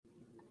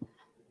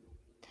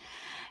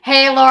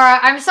Hey, Laura,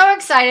 I'm so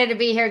excited to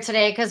be here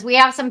today because we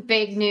have some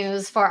big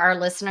news for our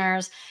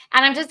listeners.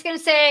 And I'm just going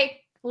to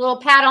say a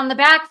little pat on the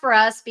back for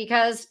us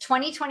because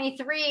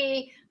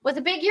 2023 was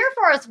a big year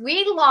for us.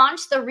 We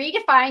launched the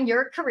Redefine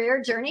Your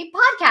Career Journey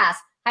podcast.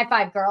 High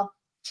five, girl.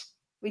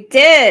 We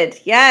did,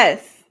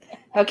 yes.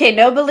 Okay,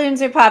 no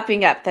balloons are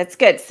popping up. That's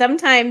good.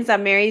 Sometimes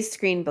on Mary's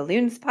screen,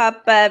 balloons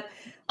pop up,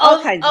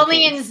 all kinds of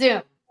Only in things.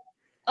 Zoom.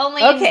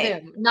 Only in Okay,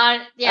 Zoom.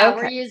 Not, yeah,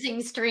 we're okay. using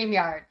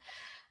StreamYard.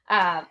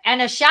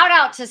 And a shout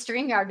out to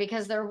StreamYard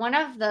because they're one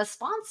of the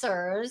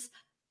sponsors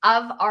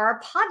of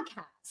our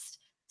podcast.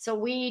 So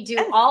we do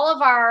Yes. all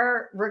of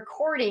our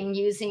recording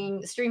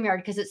using StreamYard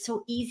because it's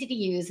so easy to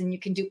use and you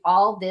can do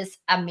all this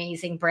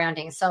amazing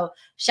branding. So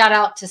shout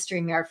out to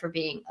StreamYard for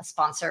being a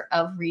sponsor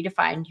of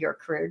Redefine Your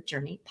Career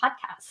Journey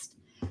podcast.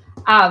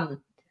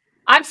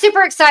 I'm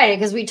super excited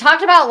because we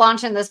talked about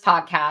launching this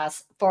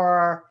podcast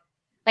for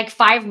like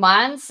 5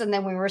 months. And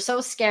then we were so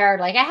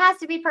scared, like, it has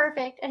to be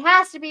perfect. It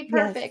has to be Yes.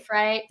 perfect.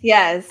 Right.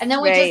 Yes, And then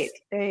we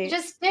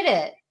just did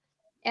it.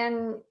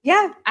 And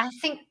Yeah. I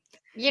think,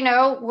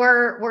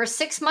 we're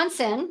 6 months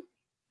in,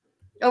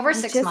 over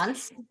 6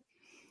 months.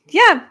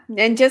 Yeah.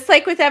 And just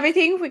like with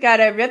everything, we got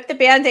to rip the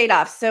Band-Aid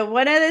off. So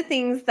one of the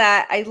things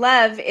that I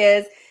love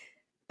is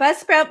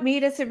Buzzsprout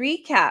made us a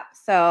recap.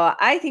 So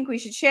I think we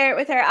should share it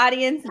with our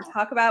audience and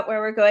talk about where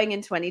we're going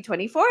in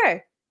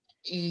 2024.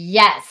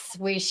 Yes,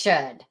 we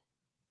should.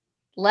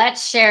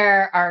 Let's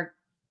share our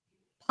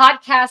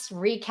podcast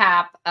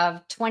recap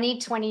of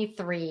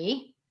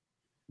 2023.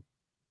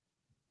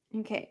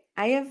 Okay.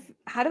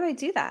 How do I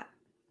do that?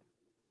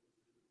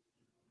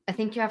 I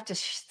think you have to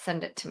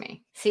send it to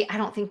me. See, I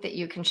don't think that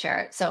you can share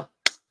it. So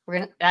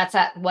that's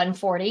at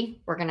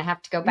 140. We're going to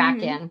have to go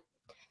back in.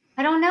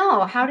 I don't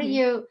know. How do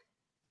you?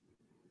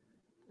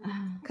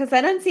 Because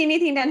I don't see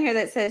anything down here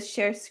that says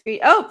share screen.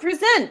 Oh,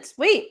 present.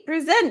 Wait,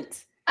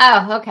 present.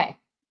 Oh, okay.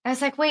 I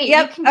was like, wait.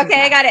 Yep.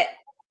 Okay, I got it.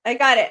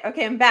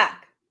 Okay, I'm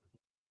back.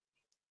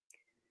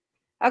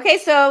 Okay,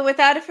 so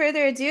without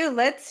further ado,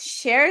 let's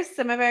share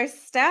some of our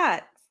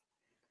stats.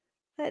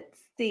 Let's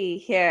see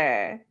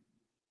here.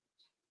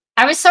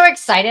 I was so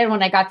excited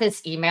when I got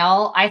this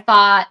email. I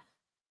thought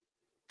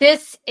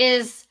this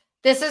is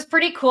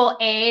pretty cool.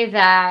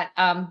 That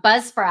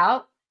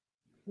Buzzsprout,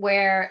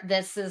 where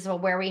this is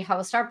where we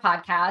host our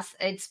podcast.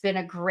 It's been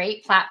a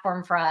great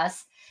platform for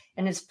us,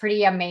 and it's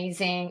pretty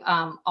amazing.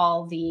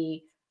 All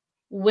the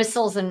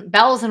whistles and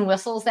bells and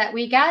whistles that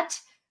we get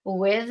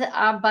with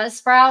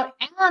Buzzsprout,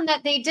 and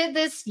that they did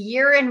this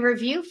year in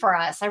review for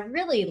us. I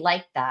really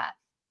like that.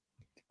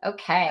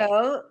 Okay.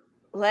 So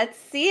let's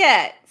see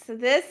it. So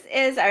this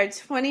is our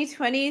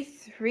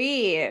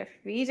 2023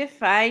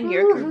 Redefine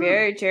Your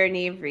Career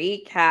Journey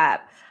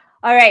recap.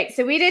 All right,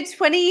 so we did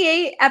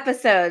 28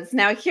 episodes.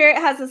 Now here it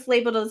has us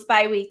labeled as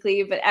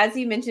bi-weekly, but as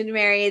you mentioned,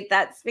 Mary,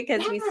 that's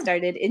because we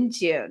started in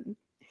June.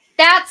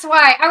 That's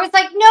why I was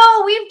like,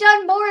 no, we've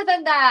done more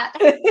than that.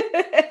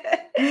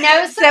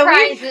 No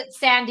surprise that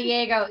San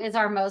Diego is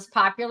our most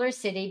popular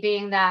city,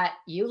 being that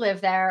you live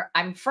there.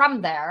 I'm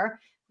from there.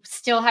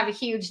 Still have a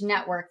huge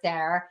network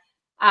there.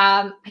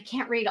 I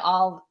can't read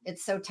all.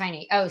 It's so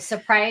tiny. Oh,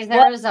 Surprise,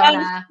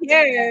 Arizona.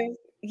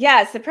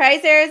 Yeah,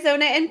 Surprise,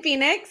 Arizona and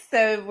Phoenix.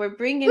 So we're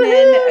bringing in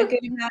a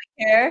good amount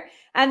here.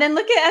 And then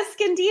look at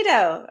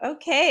Escondido.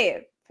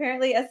 Okay.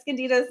 Apparently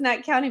Escondido is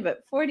not counting,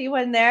 but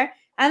 41 there.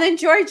 And then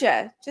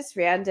Georgia, just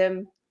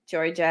random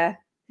Georgia.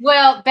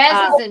 Well,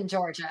 Bez is in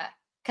Georgia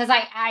because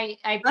I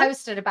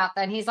posted about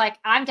that. And he's like,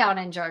 I'm down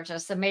in Georgia.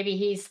 So maybe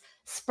he's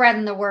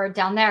spreading the word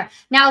down there.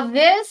 Now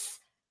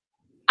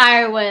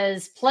I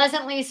was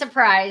pleasantly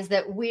surprised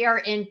that we are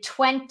in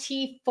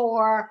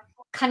 24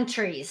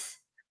 countries.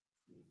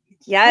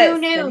 Yes. Who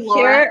knew,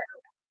 Laura?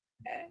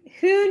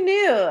 Who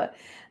knew?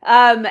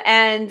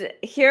 And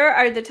here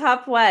are the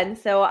top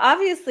ones. So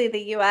obviously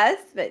the US,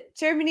 but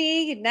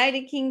Germany,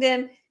 United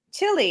Kingdom,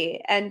 Chile,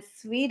 and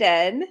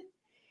Sweden.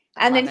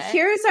 And then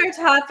here's our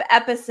top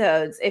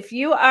episodes. If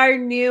you are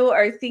new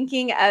or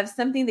thinking of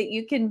something that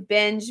you can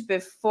binge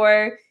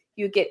before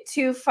you get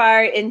too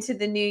far into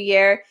the new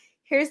year,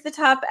 here's the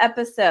top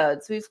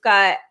episodes. We've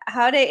got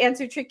How to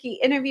Answer Tricky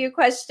Interview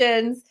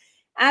Questions,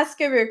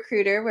 Ask a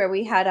Recruiter, where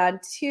we had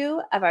on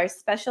 2 of our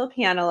special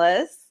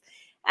panelists,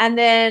 and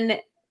then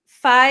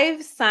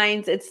 5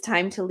 signs it's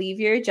time to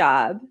leave your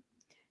job.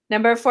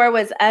 Number 4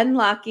 was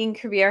Unlocking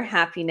Career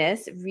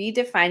Happiness,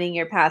 Redefining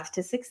Your Path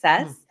to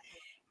Success.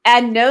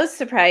 And no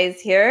surprise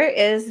here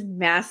is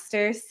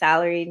Master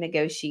Salary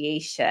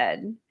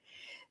Negotiation.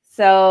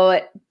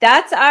 So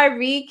that's our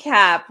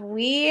recap.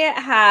 We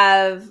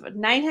have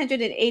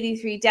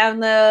 983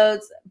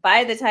 downloads.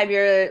 By the time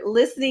you're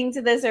listening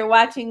to this or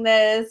watching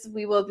this,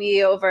 we will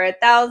be over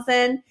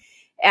 1,000.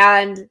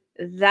 And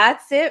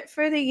that's it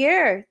for the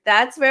year.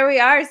 That's where we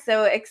are.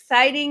 So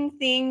exciting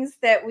things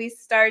that we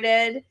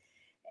started.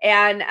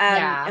 And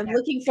I'm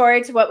looking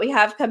forward to what we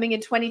have coming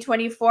in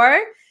 2024,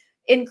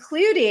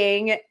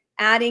 including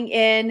adding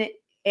in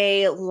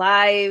a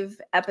live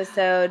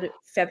episode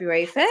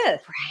February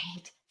 5th.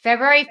 Right.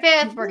 February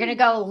 5th, we're going to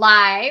go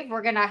live.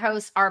 We're going to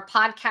host our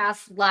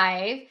podcast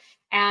live.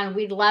 And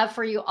we'd love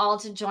for you all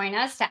to join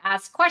us to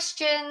ask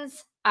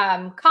questions,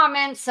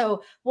 comments.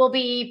 So we'll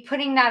be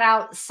putting that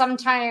out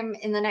sometime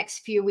in the next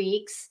few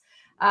weeks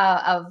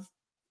of,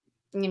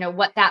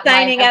 what that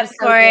Signing live up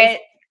for is.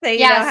 it so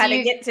you know how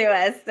to get to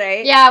us,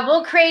 right? Yeah,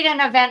 we'll create an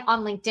event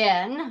on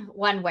LinkedIn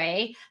one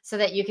way so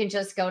that you can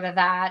just go to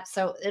that.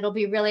 So it'll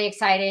be really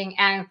exciting.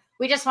 And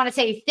we just want to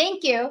say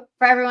thank you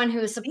for everyone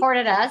who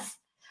supported us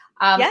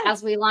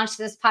as we launched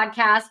this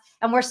podcast.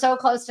 And we're so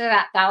close to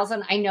that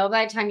 1,000. I know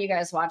by the time you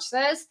guys watch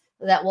this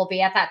that we'll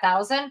be at that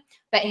 1,000.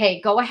 But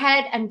hey, go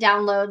ahead and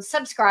download,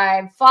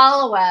 subscribe,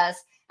 follow us,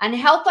 and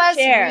help us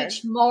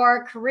reach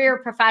more career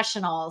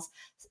professionals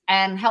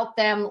and help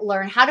them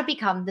learn how to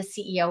become the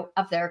CEO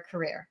of their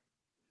career.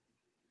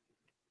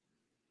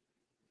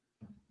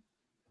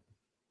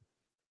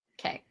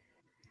 Okay.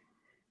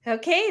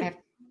 Okay.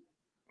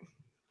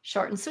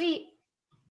 Short and sweet.